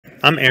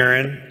I'm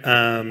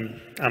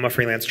Aaron. I'm a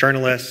freelance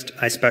journalist.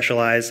 I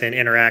specialize in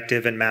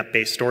interactive and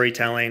map-based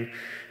storytelling.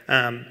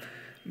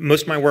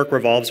 Most of my work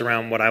revolves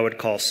around what I would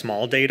call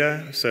small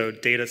data, so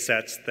data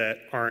sets that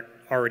aren't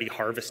already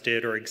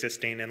harvested or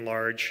existing in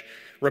large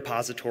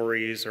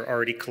repositories or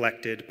already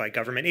collected by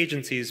government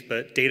agencies,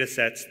 but data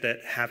sets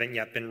that haven't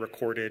yet been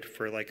recorded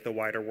for like the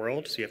wider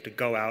world. So you have to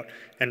go out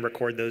and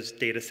record those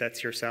data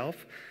sets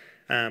yourself,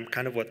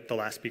 kind of what the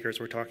last speakers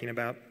were talking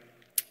about.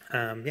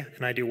 Yeah,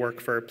 and I do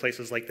work for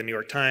places like the New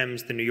York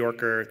Times, the New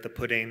Yorker, the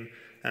Pudding,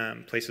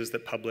 places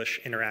that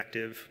publish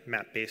interactive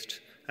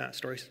map-based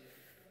stories.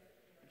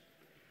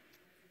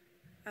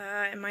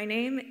 My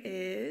name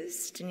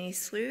is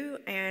Denise,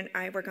 and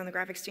I work on the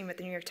graphics team at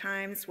the New York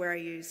Times, where I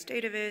use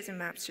data viz and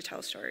maps to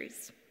tell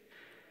stories.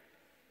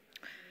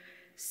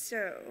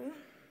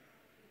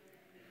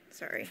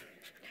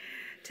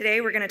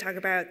 Today we're going to talk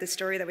about the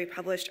story that we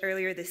published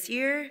earlier this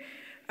year.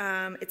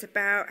 It's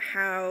about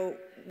how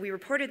we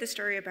reported the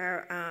story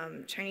about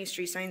Chinese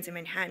street signs in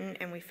Manhattan,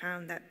 and we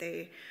found that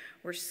they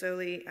were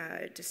slowly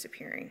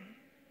disappearing.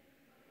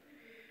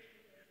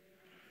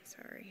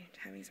 Sorry,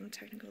 having some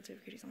technical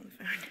difficulties on the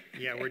phone.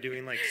 Yeah, we're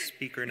doing like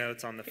speaker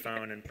notes on the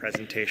phone and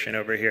presentation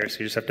over here, so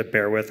you just have to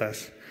bear with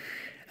us.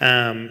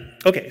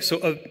 Okay, so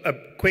a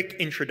quick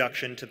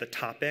introduction to the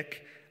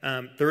topic.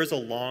 There is a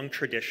long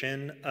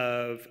tradition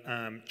of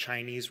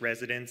Chinese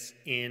residents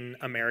in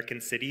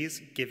American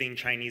cities giving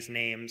Chinese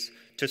names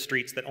to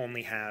streets that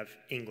only have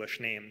English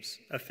names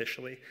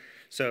officially.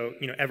 So,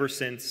 ever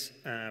since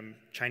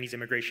Chinese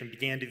immigration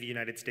began to the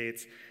United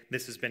States,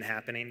 this has been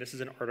happening. This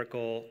is an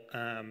article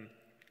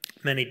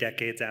many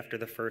decades after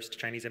the first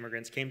Chinese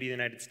immigrants came to the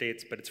United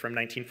States, but it's from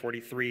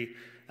 1943,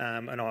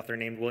 an author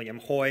named William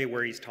Hoy,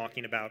 where he's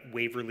talking about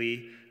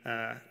Waverly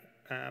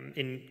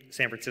in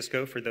San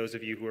Francisco, for those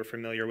of you who are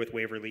familiar with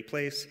Waverly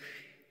Place.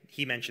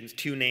 He mentions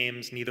two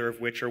names, neither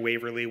of which are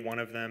Waverly. One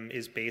of them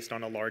is based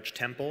on a large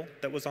temple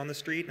that was on the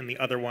street, and the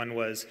other one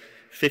was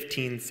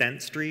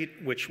 15-cent Street,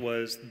 which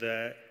was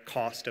the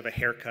cost of a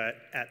haircut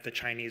at the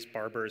Chinese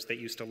barbers that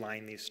used to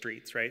line these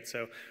streets, right?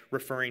 So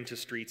referring to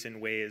streets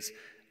in ways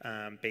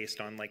based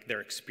on like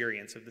their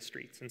experience of the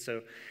streets. And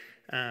so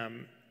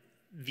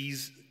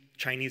these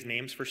Chinese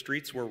names for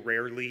streets were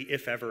rarely,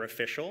 if ever,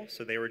 official.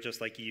 So they were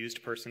just like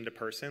used person to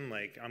person,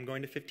 like I'm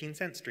going to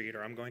 15-cent Street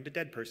or I'm going to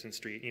Dead Person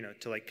Street,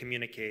 to like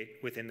communicate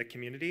within the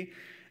community.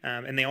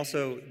 And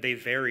they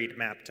varied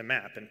map to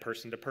map and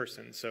person to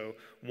person. So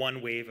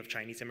one wave of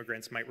Chinese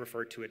immigrants might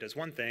refer to it as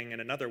one thing,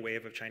 and another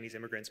wave of Chinese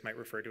immigrants might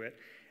refer to it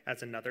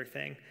as another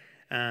thing.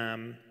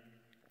 And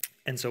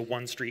so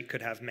one street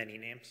could have many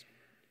names.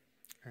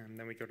 And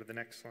then we go to the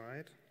next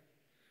slide.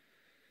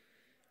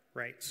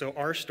 Right, so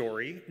our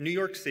story, New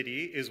York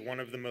City is one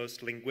of the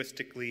most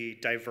linguistically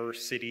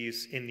diverse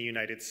cities in the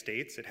United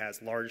States. It has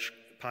large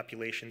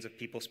populations of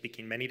people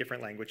speaking many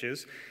different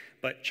languages,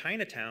 but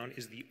Chinatown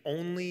is the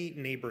only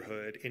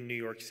neighborhood in New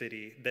York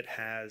City that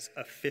has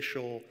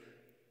official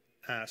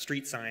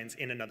street signs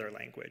in another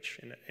language,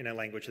 in a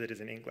language that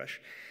isn't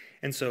English.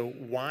 And so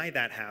why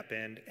that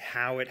happened,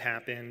 how it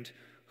happened,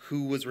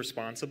 who was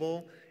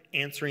responsible,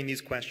 answering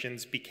these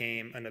questions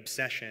became an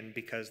obsession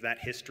because that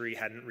history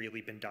hadn't really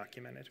been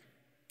documented,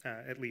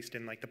 at least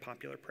in like the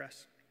popular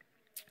press.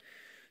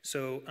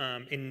 So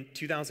in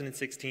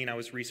 2016, I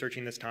was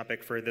researching this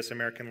topic for This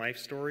American Life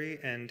story,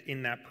 and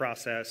in that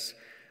process,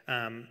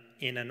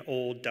 in an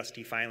old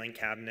dusty filing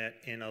cabinet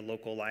in a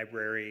local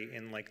library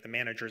in like the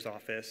manager's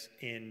office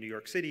in New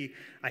York City,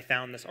 I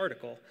found this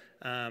article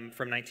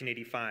from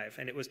 1985,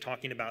 and it was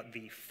talking about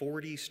the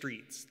 40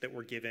 streets that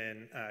were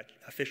given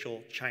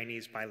official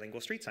Chinese bilingual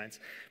street signs.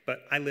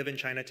 But I live in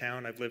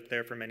Chinatown. I've lived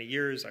there for many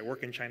years. I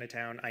work in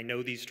Chinatown. I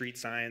know these street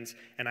signs,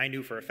 and I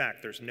knew for a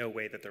fact there's no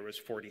way that there was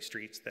 40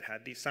 streets that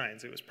had these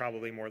signs. It was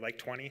probably more like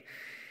 20.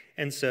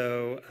 And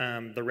so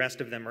the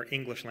rest of them are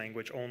English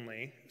language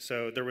only.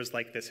 So there was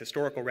like this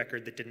historical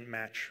record that didn't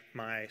match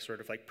my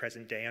sort of like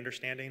present day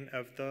understanding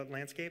of the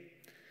landscape.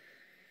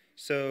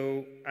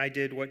 So we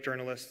did what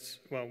journalists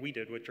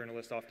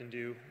often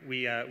do.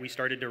 We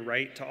started to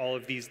write to all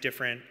of these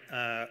different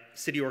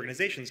city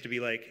organizations to be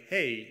like,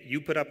 hey,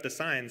 you put up the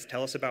signs,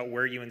 tell us about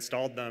where you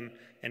installed them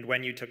and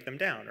when you took them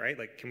down, right?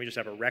 Like, can we just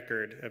have a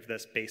record of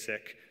this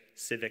basic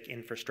civic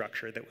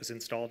infrastructure that was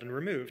installed and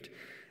removed?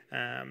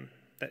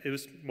 It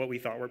was what we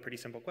thought were pretty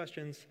simple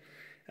questions.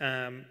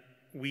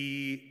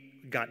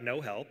 We got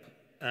no help.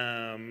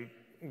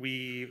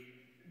 We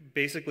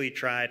basically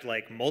tried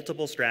like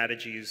multiple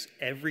strategies.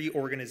 Every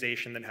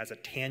organization that has a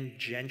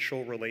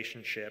tangential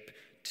relationship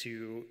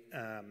to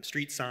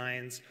street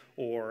signs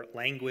or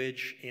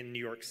language in New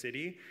York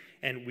City,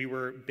 and we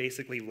were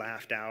basically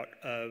laughed out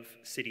of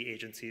city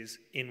agencies,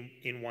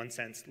 in one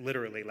sense,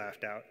 literally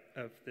laughed out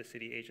of the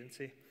city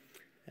agency.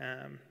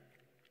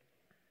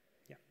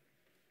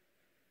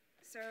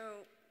 So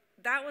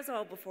that was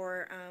all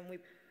before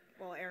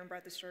Aaron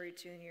brought the story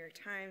to the New York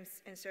Times.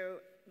 And so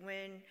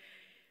when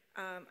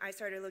I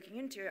started looking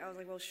into it, I was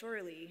like, well,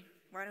 surely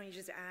why don't you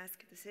just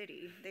ask the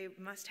city? They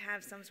must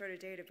have some sort of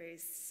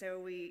database. So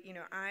we,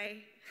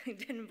 I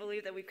didn't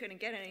believe that we couldn't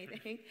get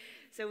anything.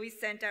 So we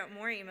sent out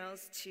more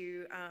emails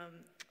to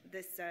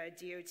this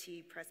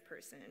DOT press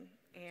person.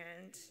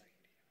 And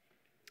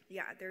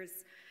yeah, there's,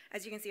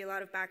 as you can see, a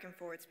lot of back and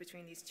forths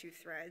between these two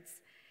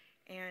threads.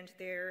 And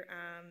there,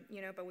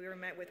 but we were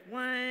met with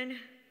one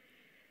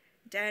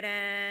dead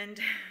end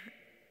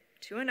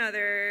to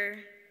another.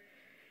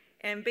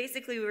 And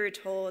basically, we were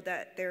told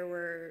that there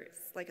was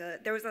like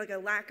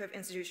a lack of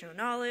institutional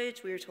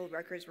knowledge. We were told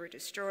records were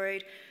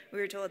destroyed. We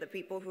were told that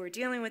people who were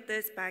dealing with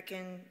this back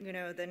in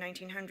the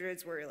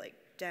 1900s were like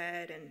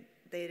dead, and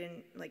they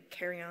didn't like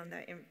carry on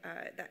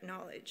that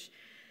knowledge.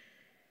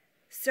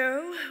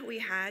 So we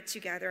had to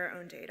gather our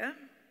own data.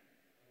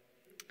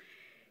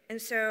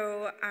 And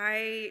so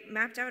I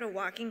mapped out a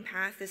walking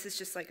path. This is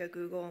just like a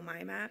Google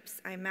My Maps.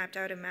 I mapped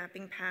out a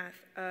mapping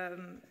path,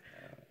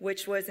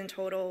 which was in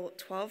total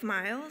 12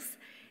 miles.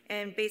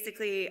 And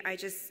basically, I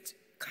just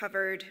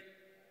covered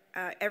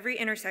every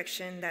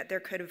intersection that there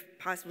could have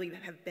possibly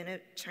have been a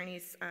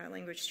Chinese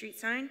language street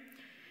sign.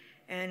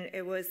 And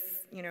it was,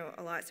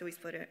 a lot, so we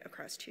split it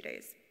across 2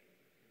 days.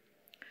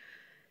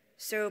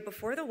 So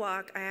before the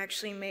walk, I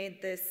actually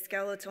made this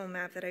skeletal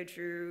map that I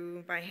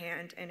drew by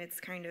hand, and it's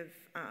kind of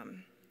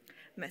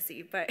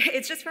messy, but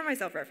it's just for my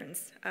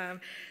self-reference.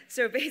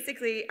 So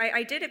basically,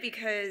 I did it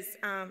because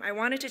I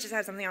wanted to just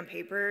have something on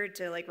paper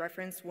to like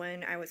reference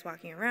when I was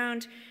walking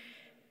around.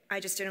 I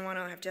just didn't want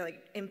to have to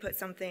like input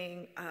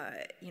something,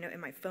 in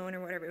my phone or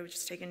whatever. It was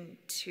just taking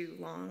too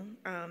long.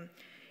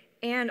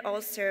 And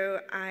also,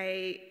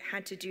 I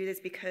had to do this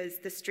because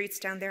the streets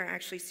down there are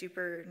actually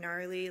super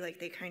gnarly. Like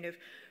they kind of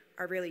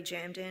are really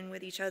jammed in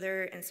with each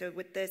other. And so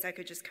with this, I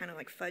could just kind of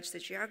like fudge the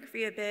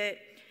geography a bit,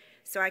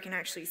 so I can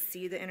actually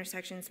see the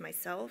intersections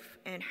myself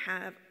and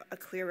have a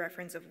clear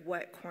reference of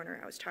what corner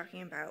I was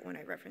talking about when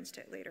I referenced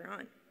it later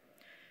on.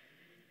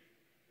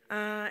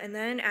 And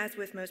then, as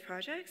with most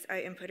projects,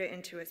 I input it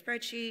into a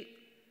spreadsheet,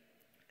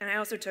 and I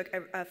also took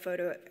a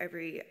photo of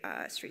every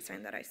street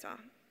sign that I saw.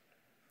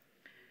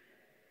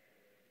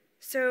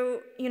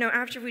 So,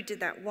 after we did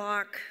that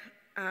walk,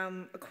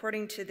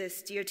 according to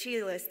this DOT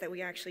list that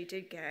we actually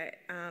did get,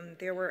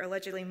 there were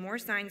allegedly more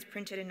signs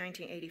printed in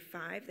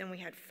 1985 than we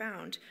had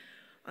found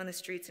on the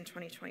streets in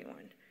 2021.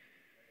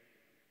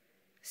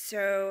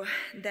 So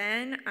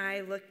then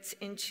I looked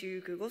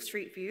into Google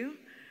Street View.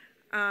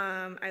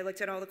 I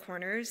looked at all the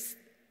corners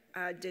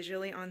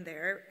digitally on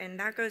there, and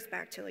that goes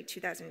back to like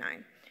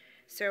 2009.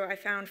 So I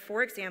found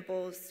 4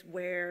 examples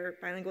where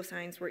bilingual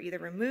signs were either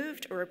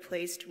removed or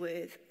replaced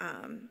with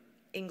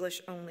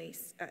English-only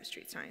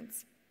street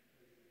signs.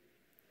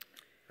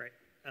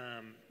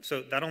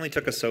 So that only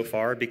took us so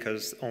far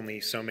because only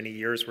so many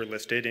years were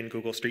listed in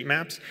Google Street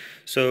Maps.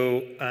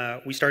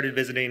 So we started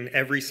visiting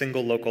every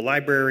single local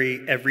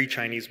library, every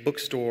Chinese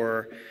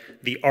bookstore,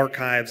 the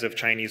archives of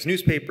Chinese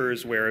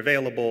newspapers where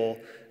available,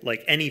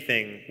 like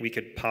anything we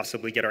could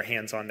possibly get our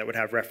hands on that would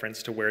have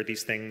reference to where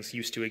these things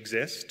used to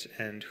exist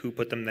and who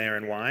put them there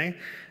and why.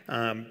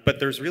 But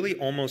there's really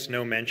almost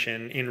no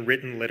mention in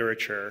written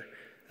literature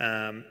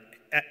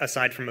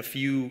aside from a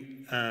few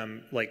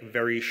like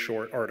very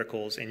short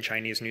articles in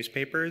Chinese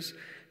newspapers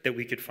that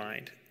we could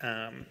find.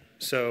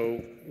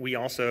 So we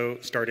also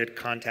started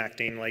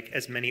contacting like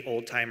as many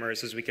old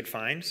timers as we could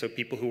find. So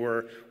people who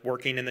were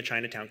working in the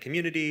Chinatown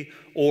community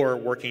or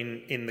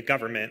working in the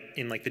government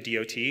in like the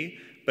DOT,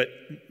 but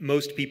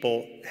most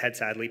people had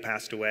sadly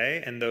passed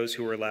away, and those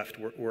who were left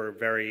were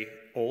very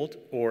old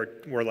or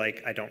were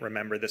like, I don't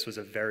remember, this was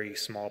a very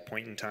small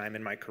point in time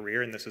in my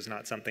career, and this is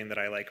not something that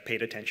I like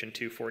paid attention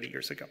to 40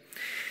 years ago.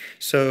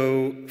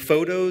 So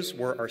photos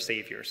were our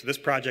savior. So this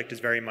project is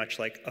very much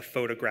like a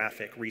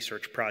photographic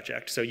research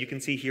project. So you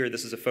can see here,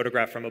 this is a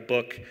photograph from a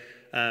book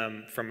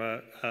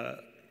from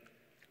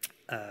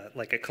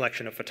like a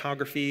collection of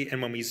photography,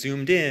 and when we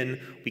zoomed in,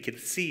 we could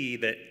see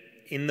that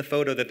in the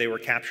photo that they were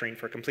capturing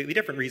for a completely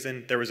different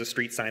reason, there was a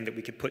street sign that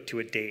we could put to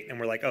a date, and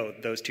we're like, oh,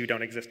 those two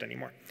don't exist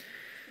anymore.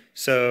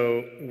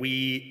 So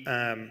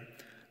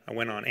I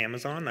went on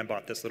Amazon, I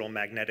bought this little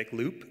magnetic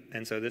loop,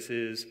 and so this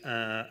is,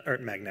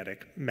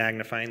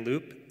 magnifying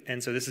loop,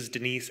 and so this is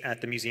Denise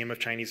at the Museum of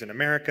Chinese in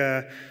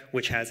America,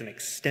 which has an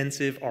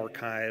extensive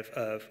archive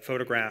of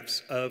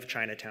photographs of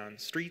Chinatown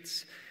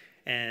streets.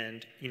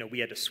 And we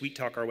had to sweet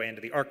talk our way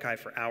into the archive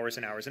for hours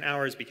and hours and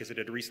hours because it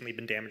had recently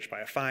been damaged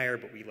by a fire,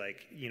 but we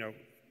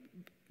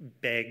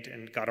begged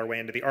and got our way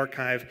into the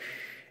archive.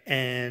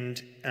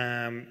 And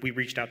we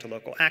reached out to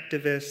local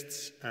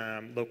activists,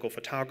 local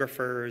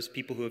photographers,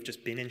 people who have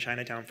just been in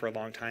Chinatown for a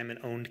long time and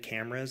owned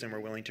cameras and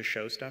were willing to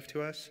show stuff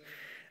to us.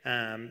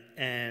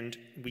 And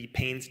we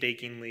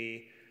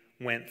painstakingly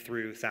went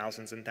through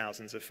thousands and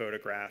thousands of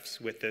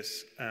photographs with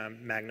this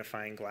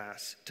magnifying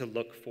glass to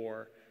look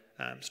for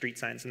street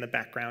signs in the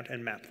background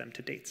and map them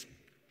to dates.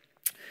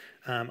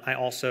 I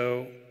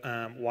also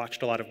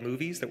watched a lot of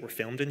movies that were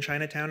filmed in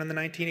Chinatown in the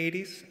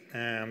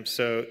 1980s.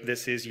 So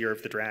this is Year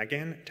of the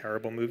Dragon,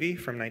 terrible movie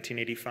from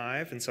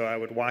 1985. And so I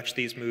would watch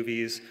these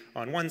movies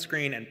on one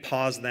screen and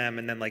pause them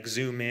and then like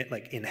zoom in,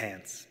 like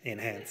enhance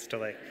to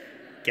like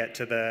get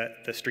to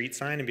the street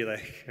sign and be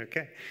like,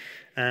 okay.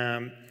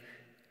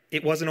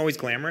 It wasn't always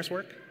glamorous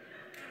work.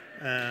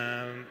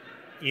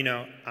 You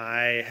know,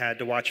 I had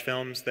to watch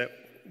films that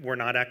were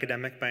not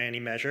academic by any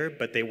measure,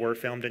 but they were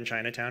filmed in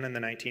Chinatown in the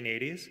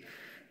 1980s.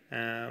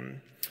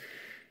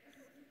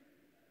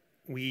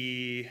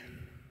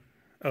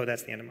 Oh,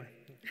 that's the end of mine.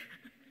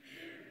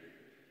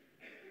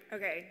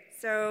 Okay,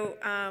 so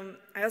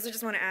I also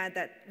just want to add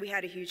that we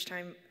had a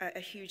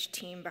huge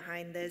team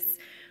behind this.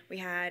 We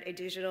had a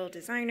digital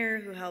designer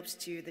who helped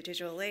do the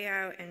digital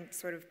layout and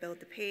sort of build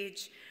the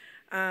page.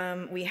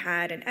 We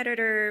had an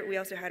editor. We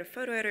also had a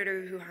photo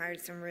editor who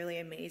hired some really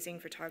amazing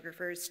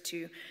photographers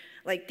to,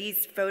 like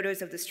these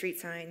photos of the street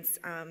signs,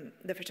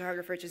 the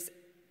photographer just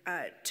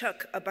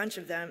took a bunch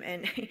of them,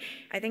 and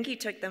I think he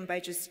took them by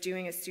just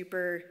doing a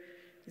super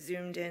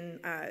zoomed in,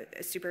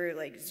 a super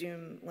like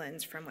zoom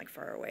lens from like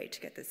far away to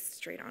get this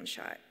straight on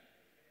shot.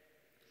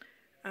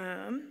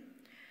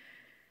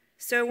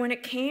 So when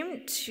it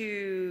came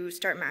to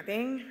start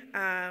mapping,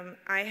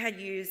 I had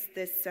used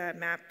this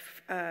map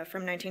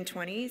from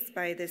 1920s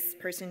by this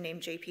person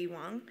named J.P.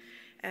 Wang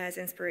as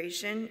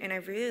inspiration, and I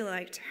really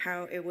liked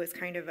how it was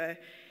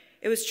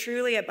it was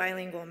truly a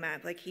bilingual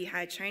map. Like he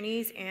had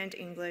Chinese and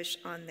English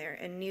on there,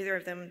 and neither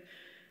of them,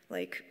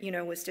 like, you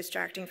know, was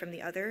distracting from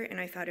the other,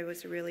 and I thought it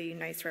was a really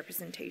nice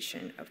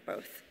representation of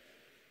both.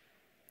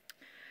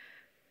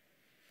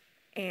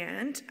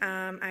 And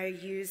I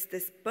used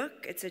this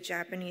book. It's a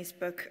Japanese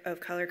book of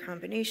color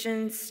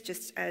combinations,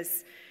 just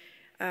as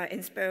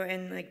inspo,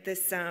 and like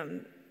this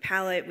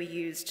palette we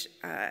used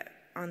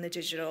on the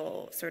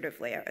digital sort of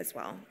layout as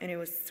well, and it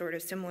was sort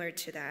of similar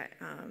to that,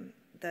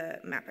 the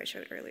map I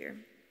showed earlier.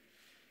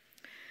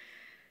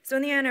 So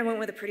in the end, I went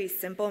with a pretty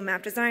simple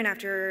map design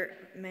after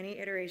many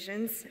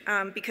iterations,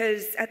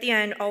 because at the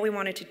end, all we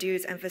wanted to do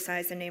is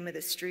emphasize the name of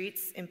the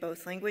streets in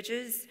both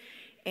languages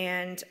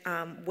and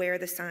where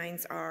the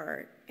signs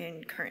are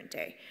in current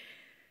day.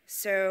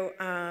 So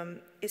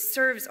it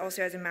serves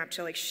also as a map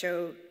to like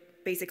show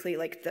basically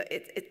like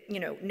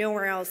you know,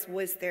 nowhere else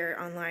was there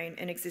online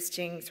an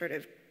existing sort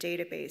of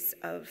database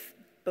of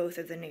both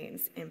of the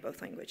names in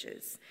both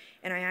languages.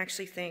 And I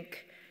actually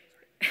think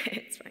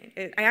it's fine.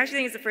 I actually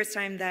think it's the first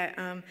time that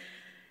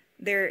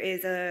there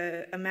is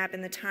a map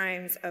in the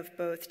Times of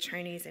both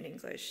Chinese and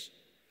English.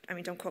 I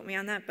mean, don't quote me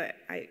on that, but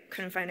I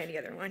couldn't find any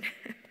other one.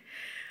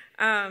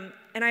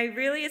 And I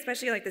really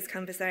especially like this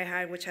compass that I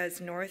had, which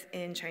has north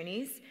in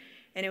Chinese,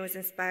 and it was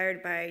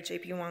inspired by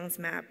J.P. Wang's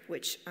map,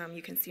 which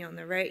you can see on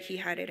the right. He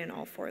had it in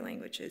all 4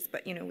 languages,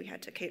 but you know, we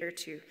had to cater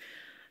to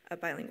a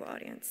bilingual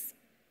audience.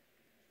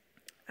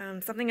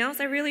 Something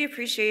else I really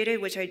appreciated,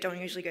 which I don't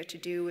usually get to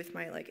do with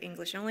my like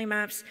English-only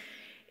maps,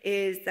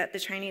 is that the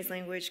Chinese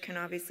language can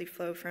obviously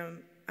flow from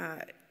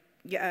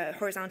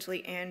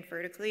horizontally and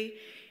vertically.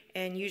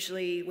 And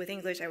usually with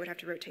English, I would have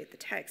to rotate the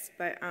text,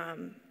 but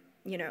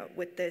you know,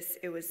 with this,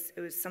 it was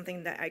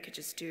something that I could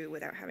just do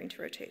without having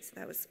to rotate. So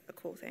that was a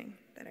cool thing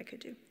that I could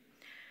do.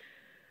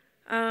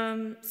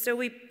 So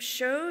we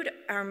showed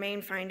our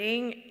main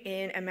finding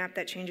in a map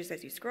that changes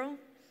as you scroll.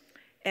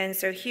 And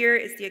so here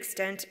is the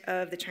extent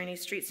of the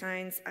Chinese street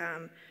signs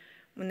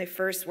when they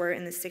first were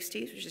in the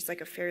 60s, which is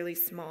like a fairly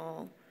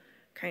small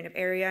kind of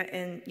area.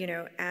 And you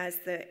know, as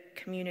the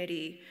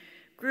community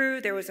grew,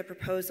 there was a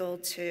proposal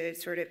to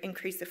sort of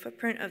increase the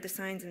footprint of the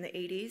signs in the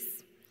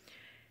 80s.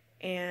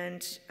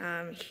 And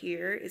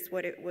here is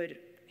what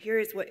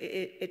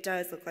it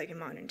does look like in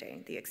modern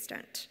day, the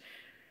extent.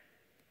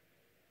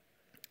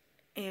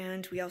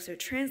 And we also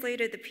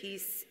translated the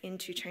piece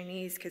into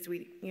Chinese because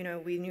we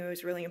knew it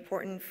was really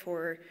important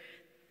for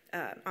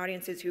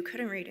audiences who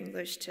couldn't read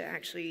English to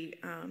actually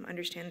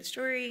understand the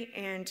story.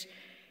 And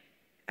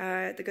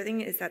the good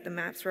thing is that the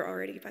maps were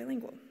already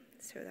bilingual,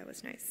 so that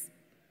was nice.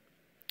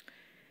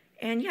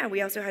 And yeah,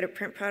 we also had a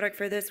print product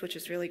for this, which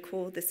is really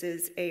cool. This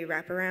is a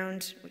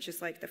wraparound, which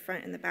is like the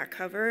front and the back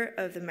cover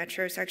of the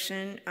metro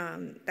section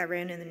that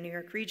ran in the New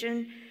York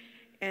region.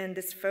 And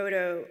this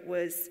photo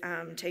was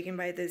taken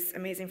by this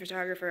amazing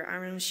photographer,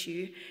 Aaron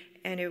Xu,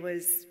 and it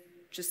was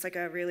just like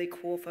a really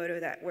cool photo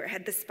that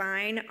had the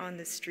spine on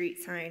the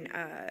street sign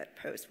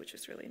post, which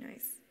was really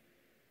nice.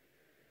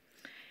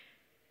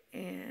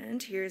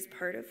 And here's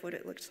part of what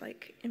it looked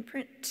like in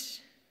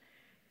print.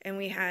 And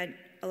we had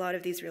a lot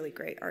of these really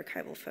great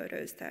archival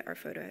photos that our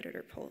photo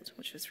editor pulled,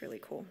 which was really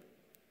cool.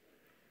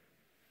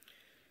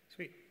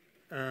 Sweet.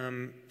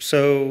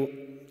 So,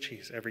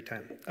 geez, every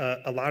time.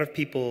 A lot of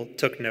people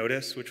took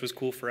notice, which was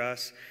cool for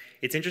us.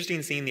 It's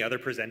interesting seeing the other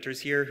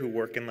presenters here who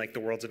work in like the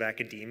worlds of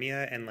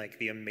academia and like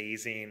the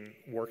amazing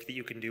work that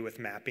you can do with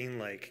mapping,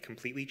 like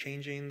completely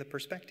changing the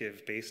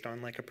perspective based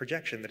on like a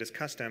projection that is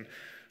custom.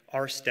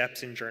 Our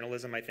steps in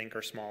journalism, I think,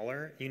 are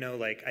smaller. You know,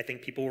 like I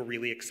think people were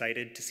really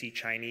excited to see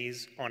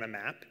Chinese on a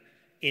map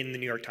in the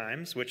New York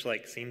Times, which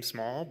like seems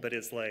small, but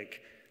is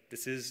like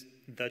this is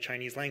the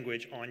Chinese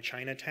language on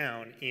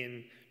Chinatown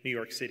in New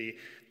York City.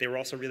 They were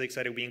also really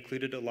excited. We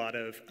included a lot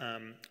of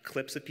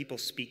clips of people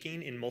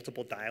speaking in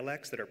multiple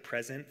dialects that are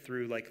present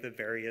through like the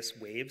various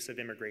waves of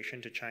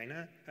immigration to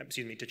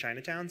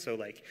Chinatown. So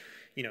like,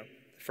 you know,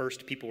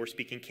 first people were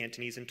speaking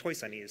Cantonese and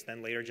Toisanese,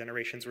 then later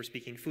generations were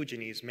speaking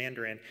Fujianese,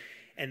 Mandarin,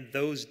 and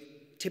those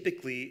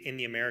typically in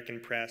the American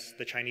press,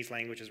 the Chinese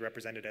language is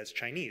represented as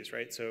Chinese,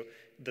 right? So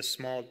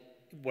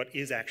what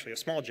is actually a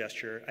small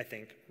gesture, I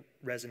think,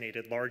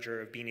 resonated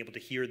larger of being able to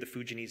hear the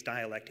Fujianese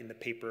dialect in the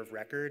paper of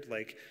record.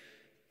 Like,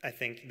 I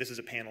think this is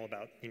a panel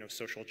about, you know,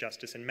 social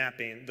justice and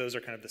mapping. Those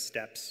are kind of the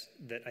steps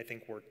that I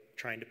think we're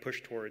trying to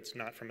push towards,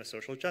 not from a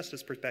social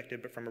justice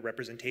perspective, but from a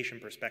representation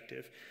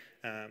perspective,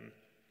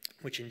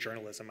 which in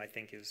journalism I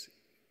think is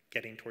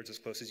getting towards as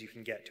close as you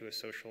can get to a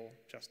social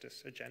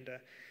justice agenda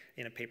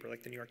in a paper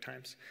like the New York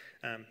Times.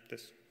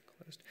 This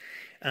closed.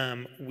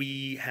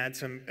 We had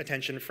some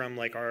attention from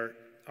like our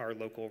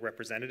local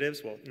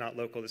representatives. Well, not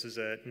local, this is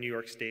a New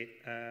York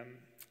State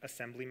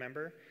Assembly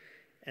member.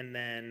 And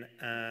then,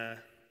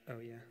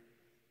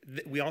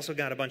 we also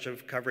got a bunch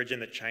of coverage in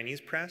the Chinese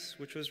press,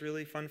 which was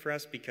really fun for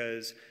us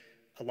because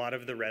a lot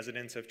of the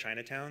residents of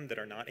Chinatown that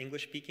are not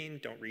English speaking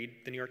don't read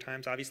the New York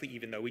Times, obviously,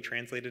 even though we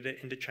translated it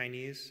into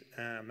Chinese.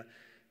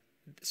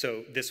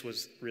 So this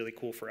was really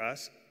cool for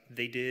us.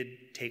 They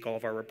did take all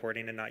of our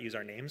reporting and not use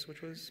our names,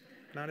 which was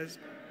not as...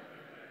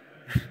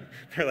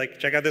 They're like,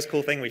 check out this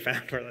cool thing we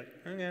found. We're like,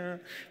 oh, yeah.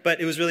 But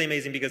it was really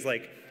amazing because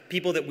like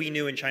people that we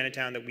knew in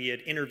Chinatown that we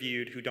had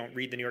interviewed who don't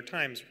read the New York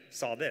Times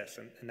saw this,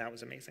 and that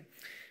was amazing,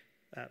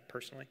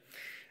 personally.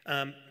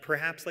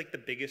 Perhaps like the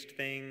biggest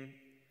thing,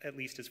 at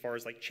least as far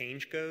as like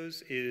change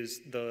goes,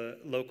 is the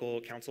local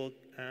council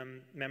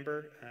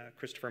member,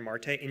 Christopher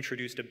Marte,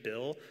 introduced a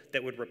bill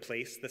that would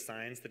replace the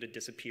signs that had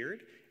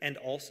disappeared and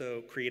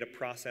also create a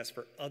process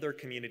for other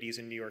communities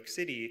in New York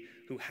City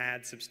who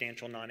had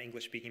substantial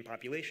non-English speaking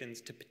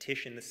populations to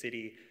petition the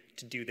city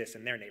to do this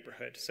in their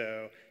neighborhood.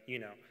 So, you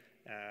know,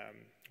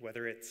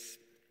 whether it's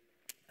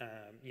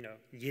you know,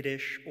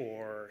 Yiddish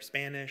or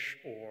Spanish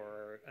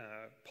or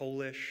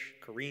Polish,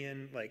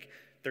 Korean, like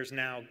there's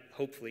now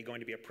hopefully going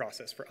to be a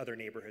process for other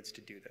neighborhoods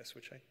to do this,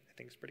 which I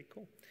think is pretty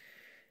cool.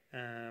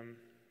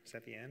 Is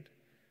that the end?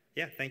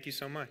 Yeah, thank you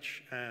so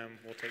much.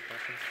 We'll take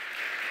questions.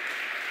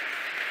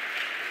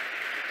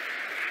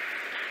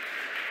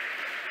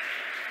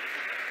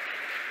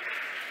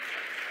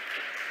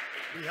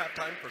 We have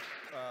time for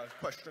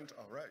questions.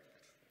 All right.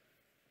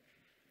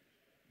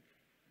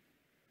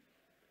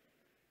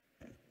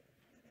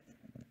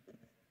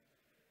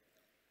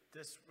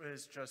 This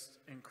was just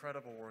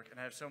incredible work, and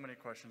I have so many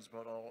questions,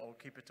 but I'll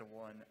keep it to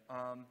one.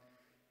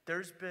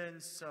 There's been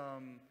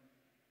some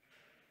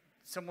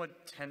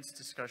somewhat tense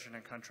discussion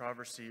and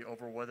controversy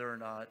over whether or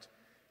not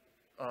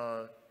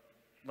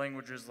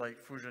languages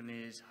like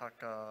Fujianese,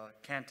 Hakka,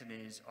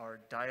 Cantonese are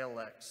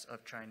dialects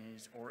of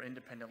Chinese or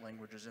independent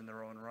languages in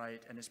their own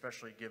right, and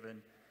especially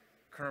given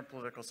current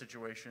political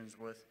situations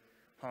with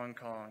Hong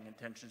Kong and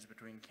tensions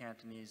between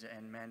Cantonese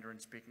and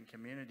Mandarin-speaking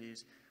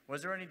communities.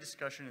 Was there any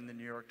discussion in the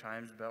New York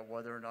Times about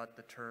whether or not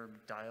the term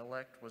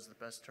dialect was the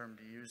best term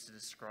to use to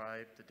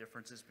describe the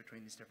differences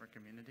between these different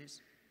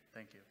communities?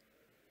 Thank you.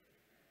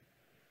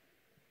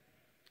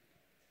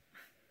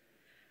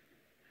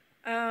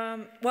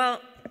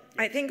 Well,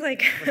 I think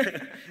like,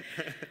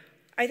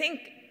 I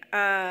think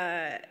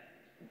I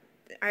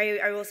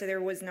will say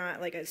there was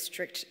not like a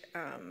strict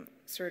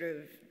sort of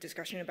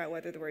discussion about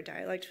whether the word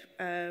dialect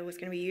was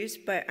going to be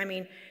used, but I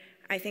mean,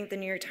 I think the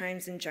New York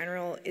Times in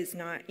general is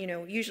not, you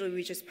know, usually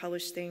we just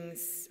publish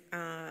things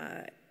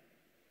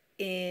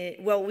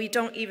well, we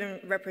don't even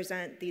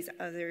represent these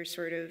other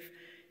sort of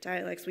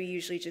dialects. We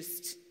usually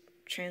just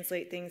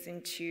translate things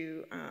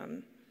into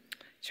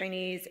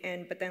Chinese,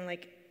 but then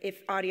like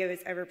if audio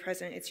is ever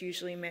present, it's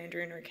usually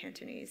Mandarin or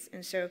Cantonese.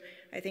 And so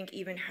I think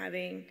even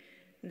having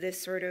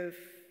this sort of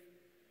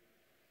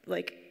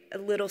like a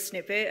little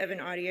snippet of an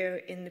audio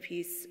in the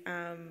piece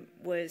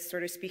was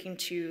sort of speaking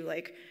to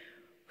like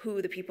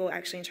who the people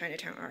actually in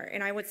Chinatown are.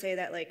 And I would say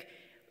that like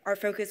our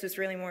focus was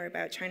really more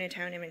about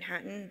Chinatown and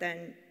Manhattan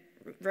than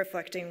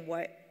reflecting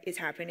what is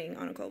happening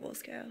on a global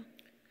scale.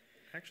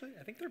 Actually,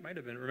 I think there might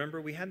have been.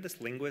 Remember, we had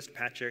this linguist,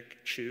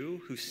 Patrick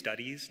Chu, who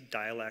studies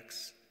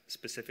dialects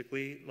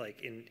specifically,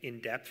 like in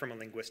depth from a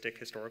linguistic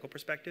historical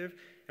perspective,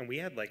 and we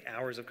had like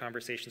hours of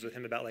conversations with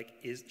him about like,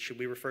 should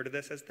we refer to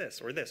this as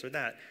this or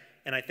that?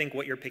 And I think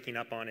what you're picking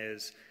up on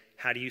is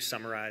how do you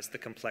summarize the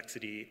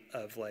complexity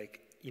of like,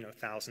 you know,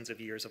 thousands of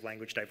years of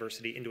language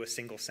diversity into a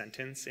single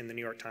sentence in the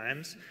New York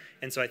Times.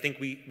 And so I think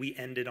we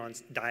ended on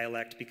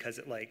dialect because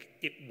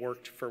it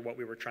worked for what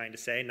we were trying to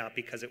say, not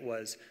because it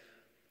was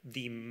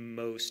the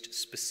most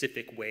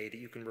specific way that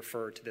you can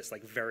refer to this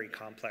like very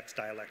complex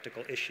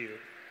dialectical issue.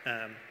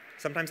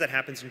 Sometimes that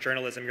happens in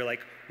journalism. You're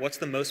like, what's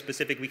the most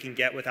specific we can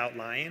get without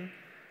lying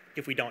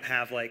if we don't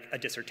have like a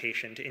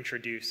dissertation to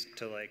introduce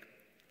to like,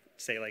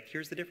 say like,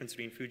 here's the difference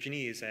between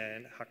Fujianese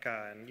and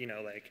Hakka and, you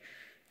know, like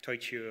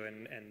Toichu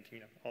and you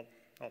know,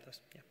 all this,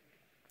 yeah.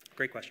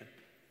 Great question.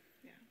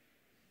 Yeah.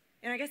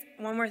 And I guess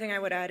one more thing I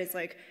would add is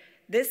like,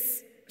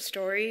 this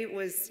story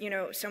was,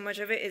 so much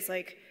of it is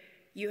like,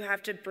 you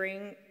have to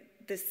bring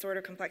this sort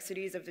of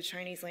complexities of the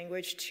Chinese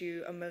language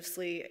to a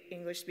mostly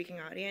English-speaking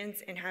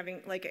audience, and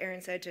having, like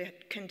Aaron said, to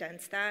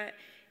condense that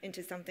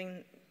into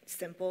something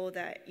simple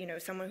that,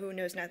 someone who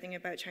knows nothing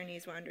about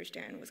Chinese will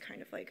understand was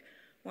kind of like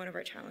one of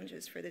our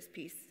challenges for this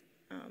piece,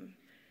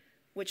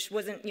 which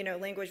wasn't,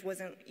 language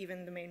wasn't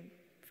even the main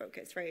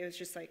focus, right? It was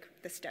just like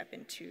the step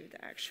into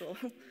the actual,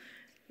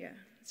 yeah,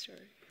 sure.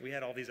 We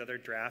had all these other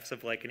drafts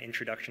of like an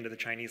introduction to the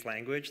Chinese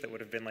language that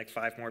would have been like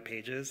 5 more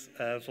pages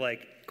of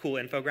like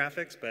cool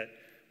infographics, but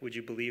would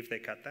you believe they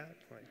cut that?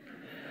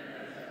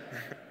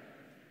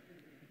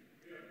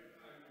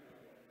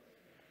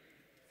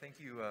 Thank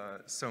you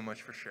so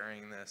much for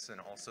sharing this and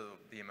also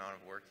the amount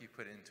of work you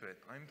put into it.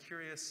 I'm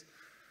curious,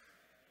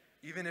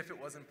 even if it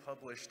wasn't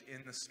published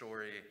in the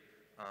story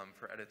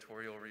for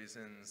editorial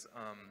reasons,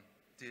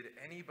 did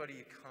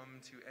anybody come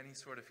to any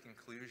sort of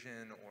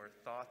conclusion or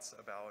thoughts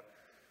about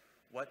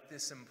what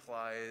this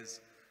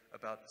implies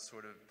about the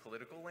sort of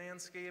political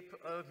landscape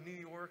of New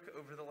York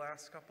over the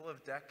last couple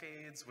of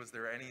decades? Was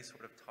there any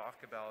sort of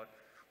talk about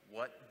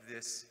what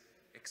this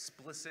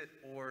explicit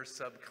or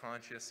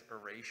subconscious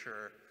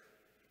erasure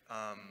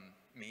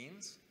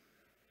means?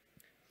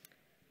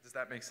 Does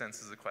that make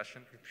sense as a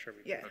question? I'm sure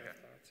we Yeah. can. Okay.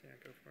 Thoughts. Yeah,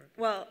 go for it.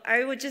 Well,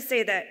 I would just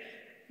say that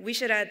we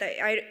should add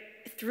that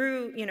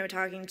through,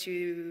 talking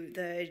to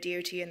the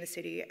DOT and the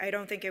city, I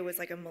don't think it was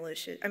like a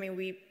malicious, I mean,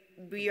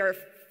 we are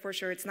for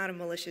sure it's not a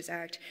malicious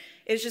act.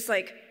 It's just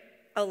like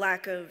a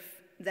lack of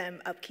them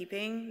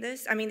upkeeping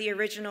this. I mean, the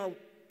original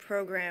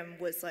program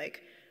was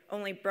like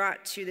only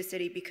brought to the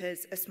city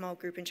because a small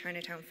group in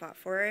Chinatown fought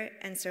for it.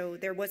 And so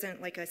there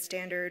wasn't like a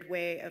standard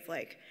way of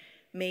like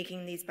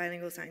making these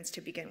bilingual signs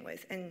to begin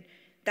with. And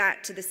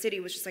that to the city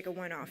was just like a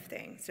one-off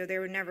thing. So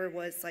there never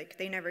was like,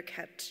 they never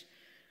kept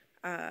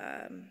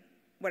a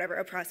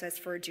process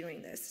for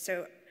doing this.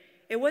 So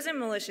it wasn't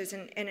malicious,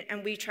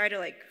 and we try to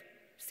like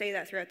say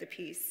that throughout the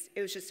piece.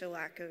 It was just a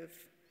lack of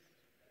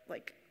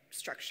like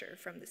structure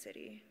from the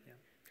city.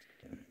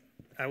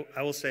 Yeah.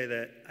 I will say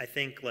that I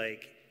think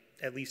like,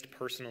 at least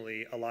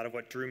personally, a lot of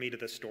what drew me to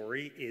the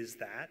story is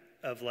that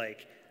of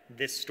like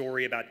this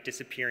story about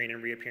disappearing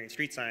and reappearing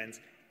street signs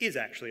is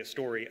actually a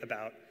story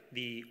about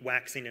the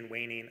waxing and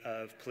waning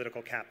of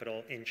political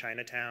capital in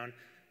Chinatown.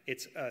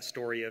 It's a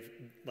story of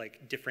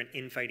like different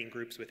infighting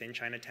groups within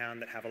Chinatown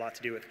that have a lot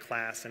to do with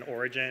class and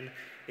origin.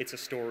 It's a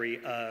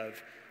story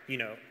of,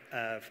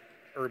 of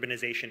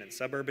urbanization and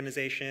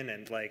suburbanization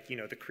and like,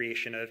 the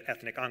creation of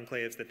ethnic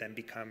enclaves that then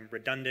become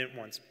redundant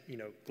once,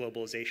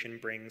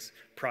 globalization brings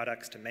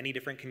products to many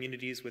different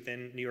communities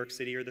within New York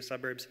City or the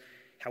suburbs.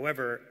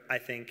 However, I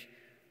think,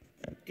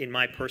 in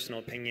my personal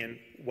opinion,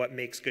 what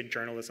makes good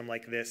journalism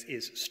like this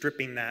is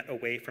stripping that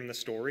away from the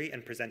story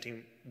and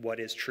presenting what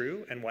is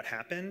true and what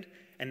happened,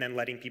 and then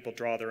letting people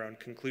draw their own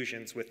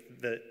conclusions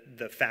with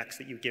the facts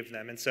that you give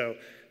them. And so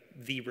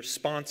the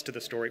response to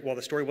the story, while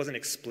the story wasn't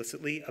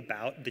explicitly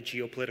about the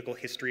geopolitical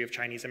history of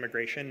Chinese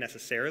immigration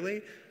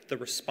necessarily, the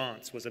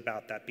response was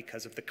about that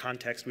because of the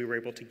context we were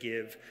able to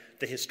give,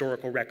 the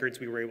historical records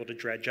we were able to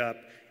dredge up,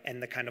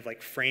 and the kind of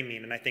like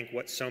framing. And I think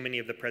what so many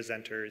of the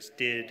presenters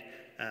did,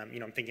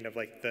 I'm thinking of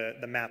like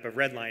the map of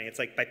redlining. It's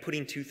like by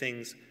putting two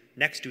things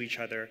next to each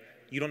other,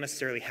 you don't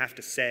necessarily have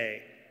to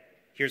say,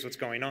 here's what's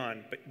going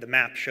on, but the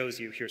map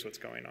shows you here's what's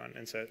going on.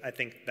 And so I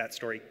think that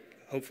story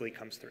hopefully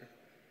comes through.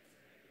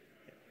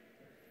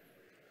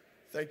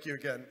 Thank you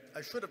again.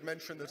 I should have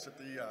mentioned this at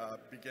the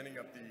beginning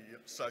of the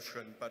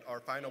session, but our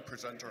final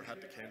presenter had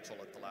to cancel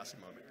at the last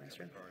moment.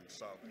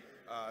 So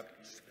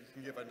you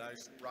can give a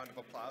nice round of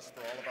applause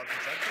for all of our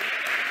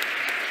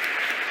presenters.